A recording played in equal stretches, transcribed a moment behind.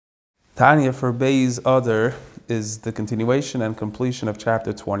Tanya for Beis Other is the continuation and completion of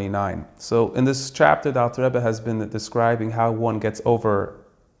chapter 29. So in this chapter, the Alter Rebbe has been describing how one gets over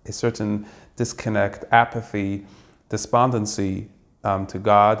a certain disconnect, apathy, despondency to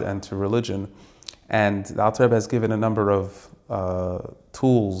God and to religion. And the Alter Rebbe has given a number of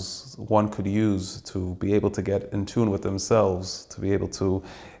tools one could use to be able to get in tune with themselves, to be able to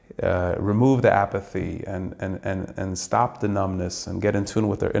remove the apathy and stop the numbness and get in tune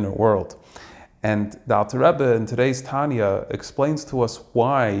with their inner world. And the Alter Rebbe in today's Tanya explains to us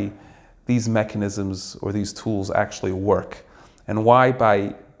why these mechanisms or these tools actually work, and why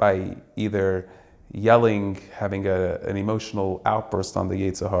by either yelling, having an emotional outburst on the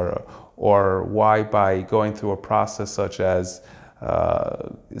Yetzer Hara, or why by going through a process such as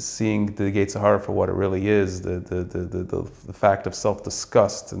seeing the Yetzer Hara for what it really is, the fact of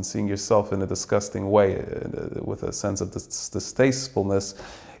self-disgust and seeing yourself in a disgusting way with a sense of distastefulness,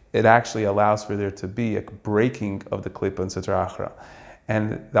 it actually allows for there to be a breaking of the Klippa and Sitra Achra.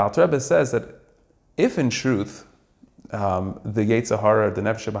 And the Alter Rebbe says that if in truth the Yetzer Hara, the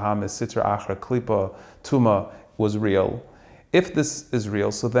Nefesh Bahamis, Sitra Achra, Klippa, Tuma was real, if this is real,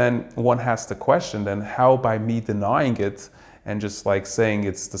 so then one has to question then how by me denying it and just like saying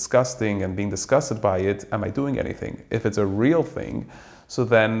it's disgusting and being disgusted by it, am I doing anything? If it's a real thing, so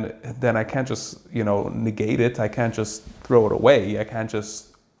then I can't just, negate it. I can't just throw it away. I can't just,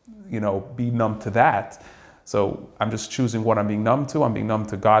 be numb to that. So I'm just choosing what I'm being numb to. I'm being numb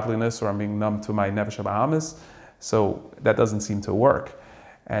to godliness, or I'm being numb to my Nefesh Bahamis. So that doesn't seem to work.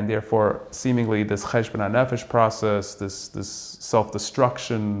 And therefore, seemingly this Cheshbon HaNefesh process, this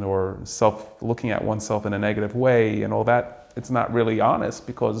self-destruction or looking at oneself in a negative way and all that, it's not really honest,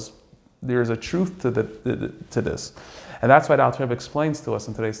 because there's a truth to this. And that's why the Alter Rebbe explains to us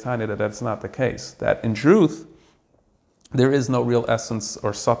in today's Tanya that that's not the case. That in truth, there is no real essence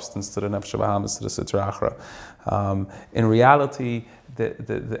or substance to the Nefesh Bahamis, to the Sitra Achra. In reality,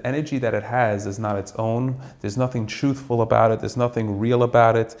 the energy that it has is not its own. There's nothing truthful about it. There's nothing real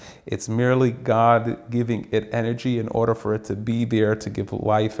about it. It's merely God giving it energy in order for it to be there, to give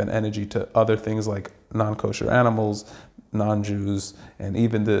life and energy to other things like non-kosher animals, non-Jews, and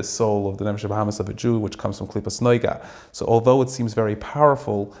even the soul of the Nefesh Bahamis of a Jew, which comes from Klippas Noiga. So although it seems very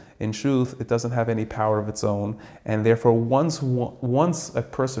powerful, in truth, it doesn't have any power of its own. And therefore, once a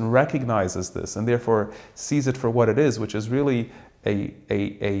person recognizes this and therefore sees it for what it is, which is really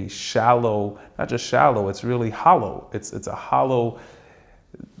a shallow, not just shallow, it's really hollow. It's a hollow.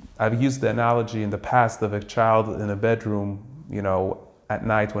 I've used the analogy in the past of a child in a bedroom, at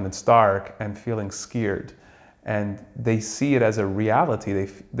night when it's dark and feeling scared. And they see it as a reality.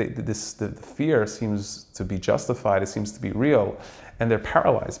 The fear seems to be justified. It seems to be real, and they're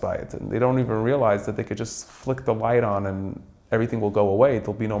paralyzed by it. And they don't even realize that they could just flick the light on and everything will go away.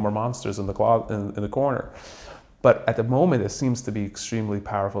 There'll be no more monsters in the corner. But at the moment, it seems to be extremely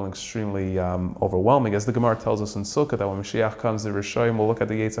powerful and extremely overwhelming. As the Gemara tells us in Sukkah, that when Mashiach comes, the Rishoyim will look at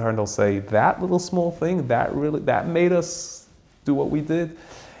the Yetzer Hara and they'll say, "That little small thing, that made us do what we did."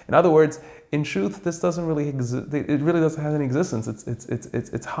 In other words, in truth, this doesn't really exist. It really doesn't have any existence.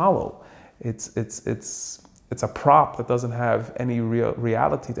 It's hollow. It's a prop that doesn't have any real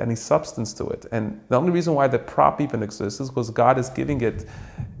reality, any substance to it. And the only reason why the prop even exists is because God is giving it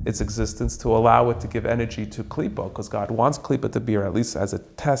its existence to allow it to give energy to Klippa, because God wants Klippa to be, or at least as a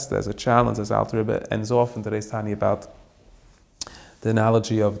test, as a challenge, as Alter Rebbe ends off in today's Tanya about the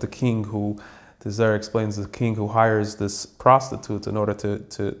analogy of the king who. The Zohar explains the king who hires this prostitute in order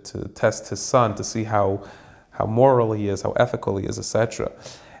to test his son, to see how moral he is, how ethical he is, etc.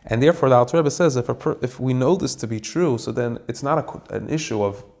 And therefore, the Alter Rebbe says, if we know this to be true, so then it's not an issue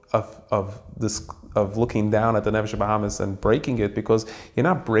of looking down at the Nefesh Bahamis and breaking it, because you're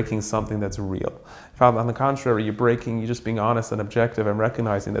not breaking something that's real. On the contrary, you're just being honest and objective and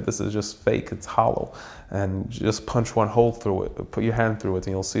recognizing that this is just fake, it's hollow. And just punch one hole through it, put your hand through it,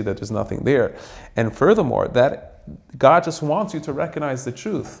 and you'll see that there's nothing there. And furthermore, that God just wants you to recognize the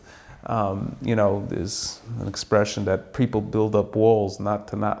truth. There's an expression that people build up walls not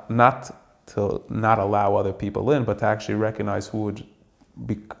to not allow other people in, but to actually recognize who'll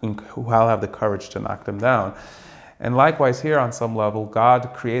have the courage to knock them down. And likewise here, on some level,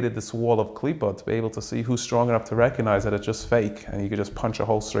 God created this wall of Klippa to be able to see who's strong enough to recognize that it's just fake, and you can just punch a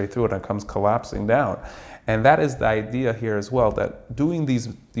hole straight through it and it comes collapsing down. And that is the idea here as well, that doing these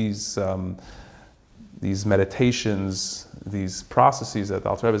meditations, these processes that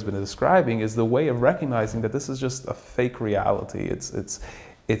Alter Rebbe has been describing, is the way of recognizing that this is just a fake reality.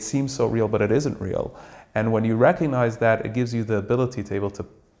 It seems so real, but it isn't real. And when you recognize that, it gives you the ability to be able to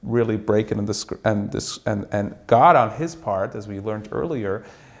really break it, and God on his part, as we learned earlier,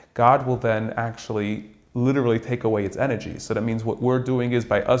 God will then actually literally take away its energy. So that means what we're doing is,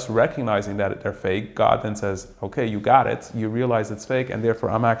 by us recognizing that they're fake, God then says, okay, you got it, you realize it's fake, and therefore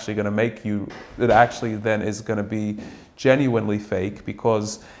I'm actually going to make you, it actually then is going to be genuinely fake,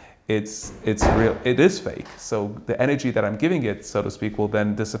 because it's real, it is fake. So the energy that I'm giving it, so to speak, will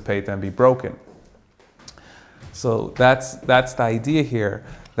then dissipate and be broken. So that's the idea here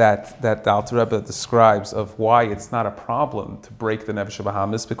that the Alter Rebbe describes of why it's not a problem to break the Nefesh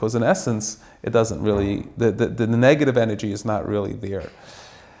Bahamis, because in essence it doesn't really, the negative energy is not really there.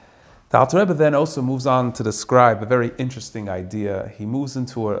 The Alter Rebbe then also moves on to describe a very interesting idea. He moves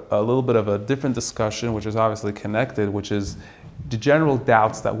into a little bit of a different discussion, which is obviously connected, which is the general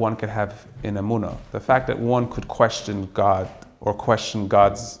doubts that one could have in Emunah. The fact that one could question God, or question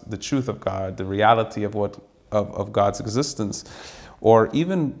the truth of God, the reality of of God's existence, or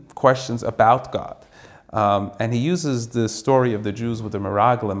even questions about God. And he uses the story of the Jews with the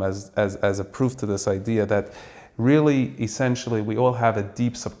Meraglim as a proof to this idea that really, essentially, we all have a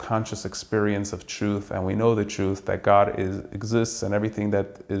deep subconscious experience of truth, and we know the truth that God exists, and everything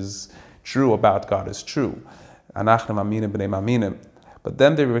that is true about God is true. Anachnu maminim b'nei maminim. But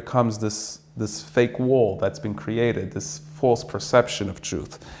then there becomes this fake wall that's been created, this false perception of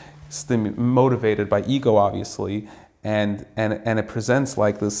truth, motivated by ego, obviously, and it presents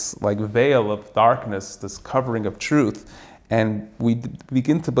like this veil of darkness, this covering of truth, and we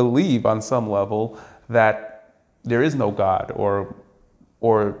begin to believe on some level that there is no God, or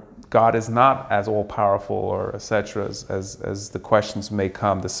God is not as all powerful, or etc. as the questions may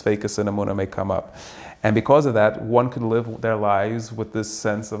come, the Sfeikas and Emunah may come up, and because of that, one could live their lives with this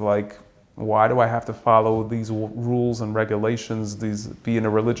sense of like, why do I have to follow these rules and regulations, be in a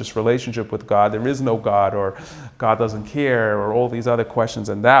religious relationship with God? There is no God, or God doesn't care, or all these other questions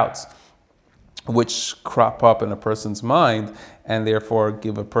and doubts which crop up in a person's mind, and therefore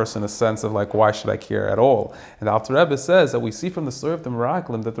give a person a sense of like, why should I care at all? And Alter Rebbe says that we see from the story of the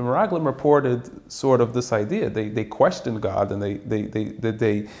Meraglim that the Meraglim reported sort of this idea. They questioned God, and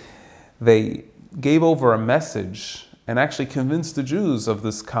they gave over a message and actually convinced the Jews of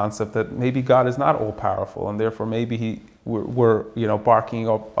this concept that maybe God is not all powerful, and therefore maybe we're barking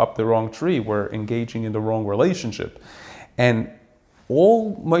up the wrong tree, we're engaging in the wrong relationship. And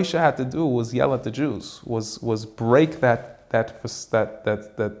all Moshe had to do was yell at the Jews, was break that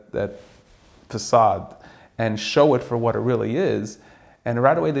facade and show it for what it really is. And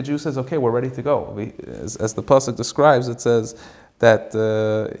right away the Jew says, okay, we're ready to go. As the pasuk describes, it says that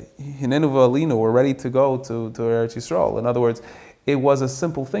Hinenu v'alinu, we're ready to go to Eretz Yisrael. In other words, it was a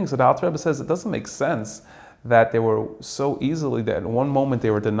simple thing. So the Alter Rebbe says it doesn't make sense that they were so easily, that in one moment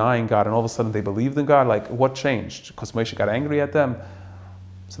they were denying God and all of a sudden they believed in God. Like, what changed? Because Moshe got angry at them?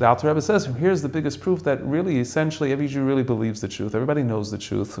 So the Alter Rebbe says, here's the biggest proof that really, essentially, every Jew really believes the truth. Everybody knows the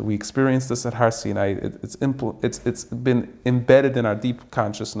truth. We experienced this at Har Sinai. It's been embedded in our deep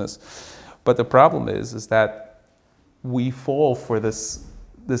consciousness. But the problem is that we fall for this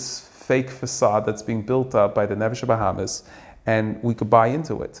fake facade that's being built up by the Nefesh Bahamis, and we could buy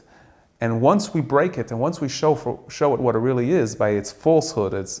into it. And once we break it, and once we show it what it really is by its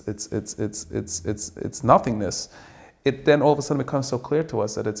falsehood, its nothingness, it then all of a sudden becomes so clear to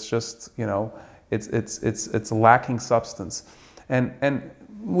us that it's just it's lacking substance, and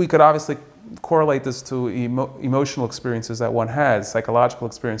we could obviously correlate this to emotional experiences that one has, psychological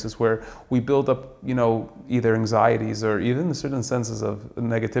experiences where we build up, either anxieties or even certain senses of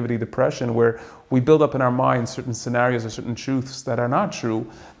negativity, depression, where we build up in our minds certain scenarios or certain truths that are not true.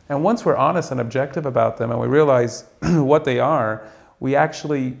 And once we're honest and objective about them and we realize what they are, we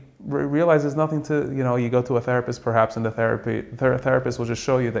actually realize there's nothing to, you go to a therapist perhaps, and the therapist will just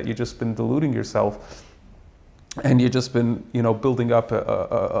show you that you've just been deluding yourself, and you've just been, building up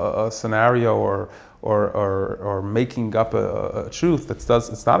a scenario or making up a truth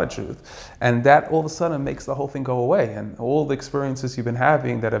it's not a truth, and that all of a sudden makes the whole thing go away, and all the experiences you've been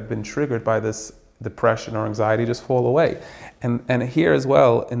having that have been triggered by this depression or anxiety just fall away. And here as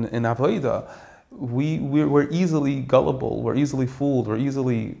well in Avodah, we're easily gullible, we're easily fooled, we're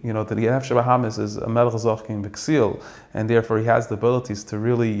easily, the Nefesh Bahamis is a Melech Zochim V'Ksil, and therefore he has the abilities to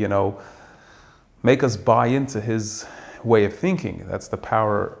really, make us buy into his way of thinking. That's the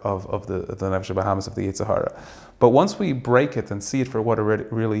power of the Nefesh Bahamis, of the Yetzer Hara. But once we break it and see it for what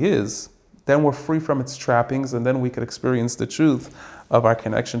it really is, then we're free from its trappings, and then we could experience the truth of our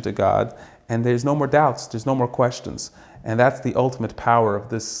connection to God, and there's no more doubts, there's no more questions. And that's the ultimate power of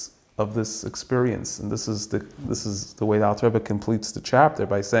this experience. And this is the way the Alter Rebbe completes the chapter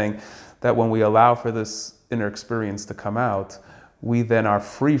by saying that when we allow for this inner experience to come out, we then are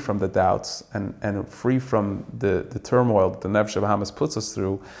free from the doubts and free from the turmoil that the Nefesh Bahamis puts us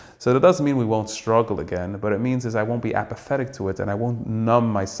through. So that doesn't mean we won't struggle again, but it means is I won't be apathetic to it and I won't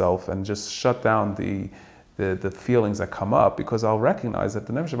numb myself and just shut down the feelings that come up, because I'll recognize that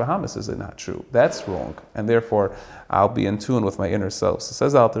the Nefesh Bahamis is not true. That's wrong. And therefore, I'll be in tune with my inner self. So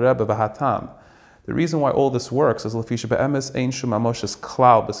says Alter Rebbe, V'hatam, the reason why all this works is because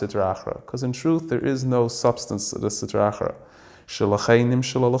in truth there is no substance to the Sitra Achra.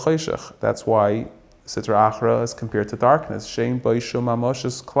 That's why Sitra Achra is compared to darkness.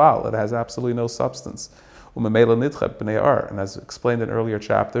 It has absolutely no substance. And as explained in earlier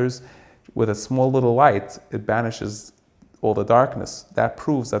chapters, with a small little light, it banishes all the darkness. That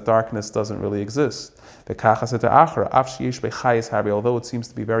proves that darkness doesn't really exist. Although it seems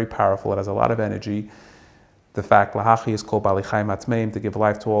to be very powerful, it has a lot of energy. The fact lahachi is called balichai matmeim, to give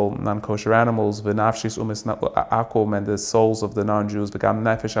life to all non-kosher animals. V'nafshis umis akum, and the souls of the non-Jews. V'gam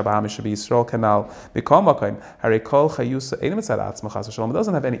nefesh abahamish b'Yisrael kanal b'kol makom. Harei kol chayusa ein mitzad atzma chas v'shalom. It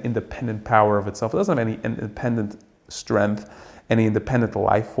doesn't have any independent power of itself. It doesn't have any independent strength, any independent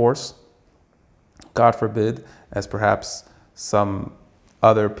life force. God forbid, as perhaps some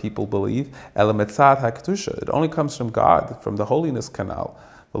other people believe. Elametzad hakedusha. It only comes from God, from the holiness canal.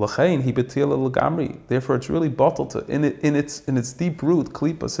 Therefore, it's really bottled. In its deep root,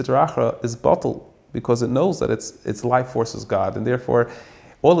 klipa sitra achra is bottled because it knows that its life force is God, and therefore,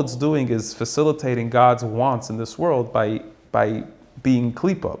 all it's doing is facilitating God's wants in this world by being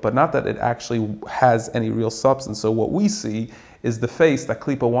klipa, but not that it actually has any real substance. So what we see is the face that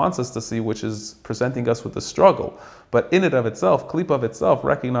klipa wants us to see, which is presenting us with the struggle. But in it of itself, klipa of itself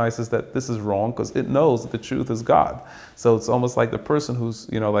recognizes that this is wrong because it knows that the truth is God. So it's almost like the person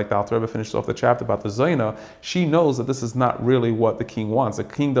who's, like the Alter Rebbe finished off the chapter about the Zaina, she knows that this is not really what the king wants. The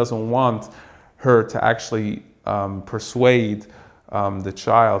king doesn't want her to actually persuade the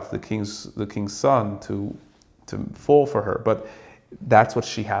child, the king's son, to fall for her. But that's what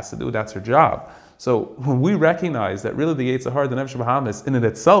she has to do. That's her job. So when we recognize that really the Yetzer Hara, the Nefesh Bahamis, in it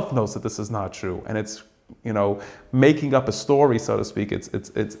itself knows that this is not true, and it's making up a story, so to speak. It's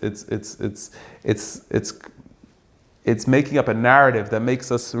making up a narrative that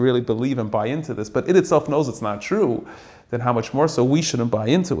makes us really believe and buy into this. But it itself knows it's not true. Then how much more so we shouldn't buy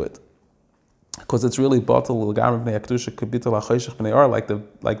into it? Because it's really batal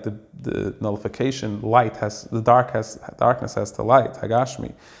like the nullification light has, the darkness has to light,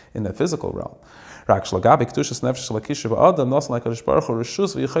 hagashmi, in the physical realm. It's only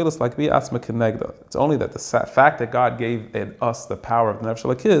that the fact that God gave in us the power of the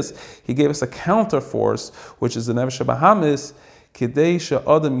Nefesh Lakis, He gave us a counter force, which is the Nefesh Bahamis,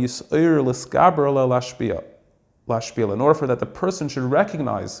 in order for that the person should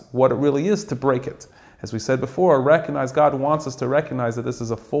recognize what it really is to break it. As we said before, God wants us to recognize that this is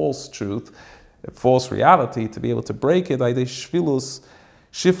a false truth, a false reality, to be able to break it by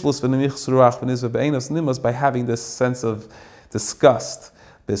having this sense of disgust.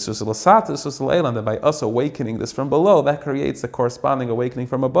 And by us awakening this from below, that creates the corresponding awakening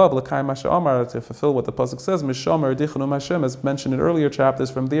from above, to fulfill what the pasuk says, as mentioned in earlier chapters.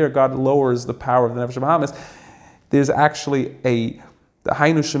 From there, God lowers the power of the Nefesh Bahamis. There's actually God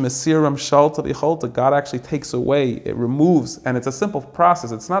actually takes away, it removes, and it's a simple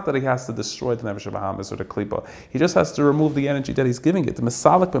process. It's not that He has to destroy the Nefesh Bahamis or the Klipa. He just has to remove the energy that He's giving it. He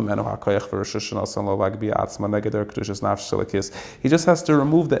just has to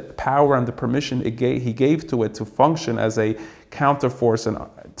remove the power and the permission He gave to it to function as a counterforce and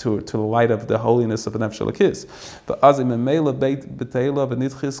to the light of the holiness of the Nefesh Lakis.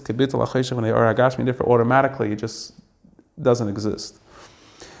 Therefore, automatically, it just doesn't exist.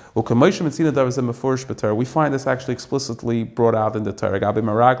 We find this actually explicitly brought out in the Torah, by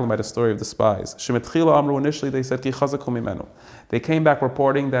the story of the spies. Initially they said, they came back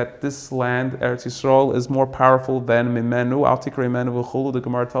reporting that this land, Eretz Yisrael, is more powerful than Mimenu, Al Tikra Mimenu V'chulu. The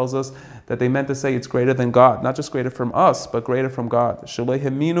Gemara tells us that they meant to say it's greater than God, not just greater from us, but greater from God. They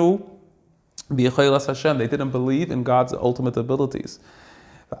didn't believe in God's ultimate abilities.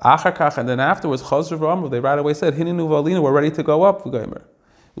 And then afterwards, they right away said, we're ready to go up.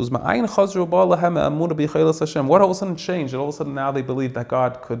 What all of a sudden changed? All of a sudden now they believe that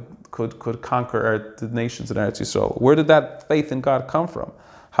God could conquer the nations in Eretz Yisrael. Where did that faith in God come from?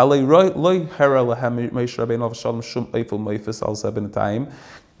 Moshe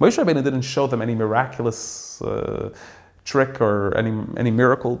Rabbeinu didn't show them any miraculous trick or any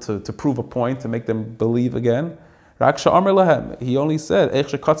miracle to prove a point, to make them believe again. He only said how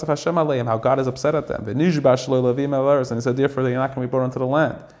God is upset at them, and He said therefore they're not going to be brought into the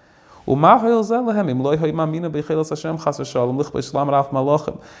land. Why would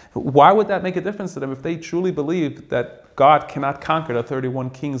that make a difference to them if they truly believed that God cannot conquer the 31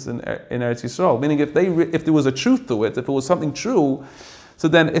 kings in Eretz Yisrael? Meaning, if there was a truth to it, if it was something true, so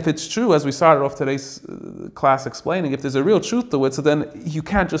then if it's true, as we started off today's class explaining, if there's a real truth to it, so then you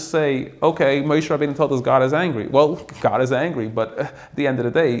can't just say, okay, Moshe Rabbeinu told us God is angry. Well, God is angry, but at the end of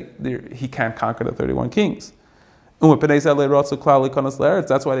the day, he can't conquer the 31 kings. That's why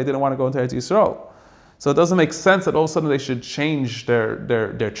they didn't want to go into Eretz Yisrael. So it doesn't make sense that all of a sudden they should change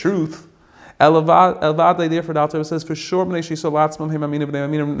their truth. Therefore, the Alter says, for sure,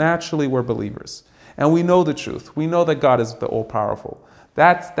 naturally we're believers. And we know the truth. We know that God is the all-powerful.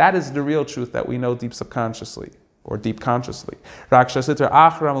 That is the real truth that we know deep subconsciously or deep consciously. So what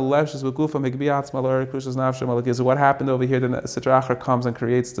happened over here, the Sitra Achra comes and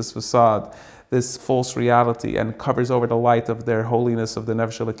creates this facade, this false reality, and covers over the light of their holiness of the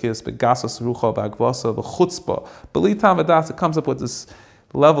Nefesh Elokis, begasas rucha, b'agvasa, b'chutzpah. B'litam v'das, it comes up with this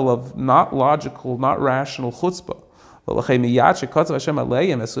level of not logical, not rational chutzpah. As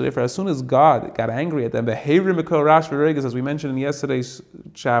soon as God got angry at them, as we mentioned in yesterday's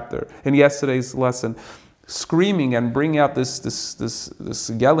chapter, in yesterday's lesson, screaming and bringing out this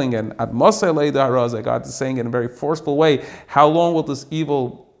yelling, and God is saying in a very forceful way, how long will this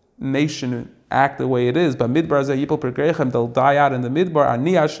evil nation act the way it is? But they'll die out in the midbar.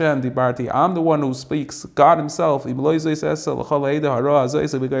 Ani Hashem dibarti. I'm the one who speaks. God Himself. When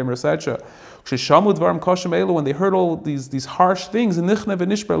they heard all these harsh things,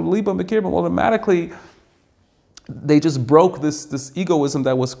 automatically they just broke this egoism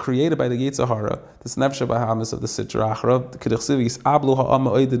that was created by the Yetzer Hara, this Nefesh Bahamis of the Sitra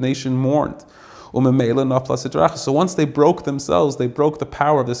Achra. The nation mourned. So once they broke themselves, they broke the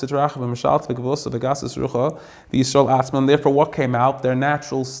power of the Sitra Achra. Therefore, what came out? Their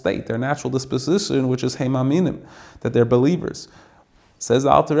natural state, their natural disposition, which is Heimaminim, that they're believers. Says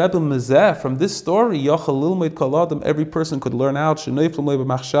the Alter Rebbe, from this story, every person could learn out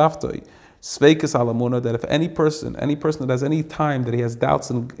that if any person that has any time that he has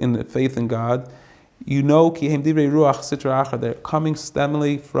doubts in faith in God, you know, they're coming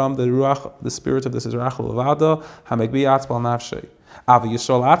stemly from the ruach, the spirit of the Sitra Achra Levada, hamegbi atzbal nafshay. Avi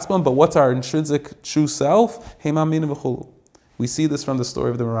Yisrael atzman, but what's our intrinsic true self? We see this from the story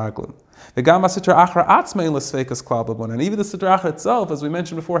of the Meraglim. And even the Sitra Achra itself, as we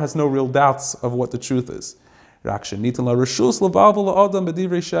mentioned before, has no real doubts of what the truth is. It's only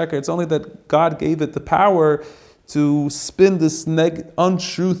that God gave it the power to spin this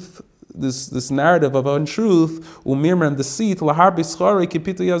untruth, this narrative of untruth, and deceit, to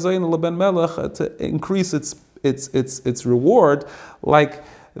increase its reward, like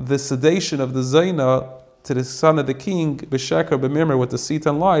the sedation of the Zaina to the son of the king, b'sheker, b'mirmer, with deceit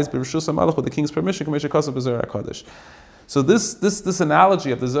and lies, b'rishus HaMelech, with the king's permission, so this analogy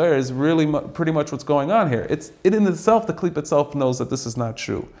of the Zohar is really pretty much what's going on here. It in itself, the Klip itself knows that this is not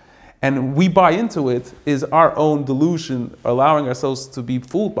true. And we buy into it is our own delusion, allowing ourselves to be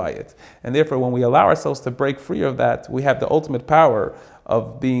fooled by it. And therefore, when we allow ourselves to break free of that, we have the ultimate power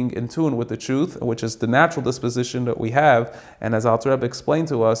of being in tune with the truth, which is the natural disposition that we have. And as Alter Rebbe explained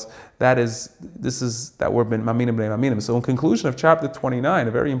to us, that we're ben maminim b'nei maminim. So in conclusion of chapter 29,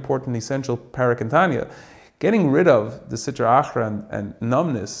 a very important, essential parak in Tanya, getting rid of the Sitra Achra and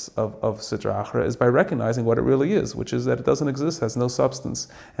numbness of Sitra Achra is by recognizing what it really is, which is that it doesn't exist, has no substance.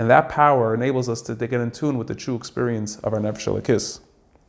 And that power enables us to get in tune with the true experience of our Nefesh Elokis.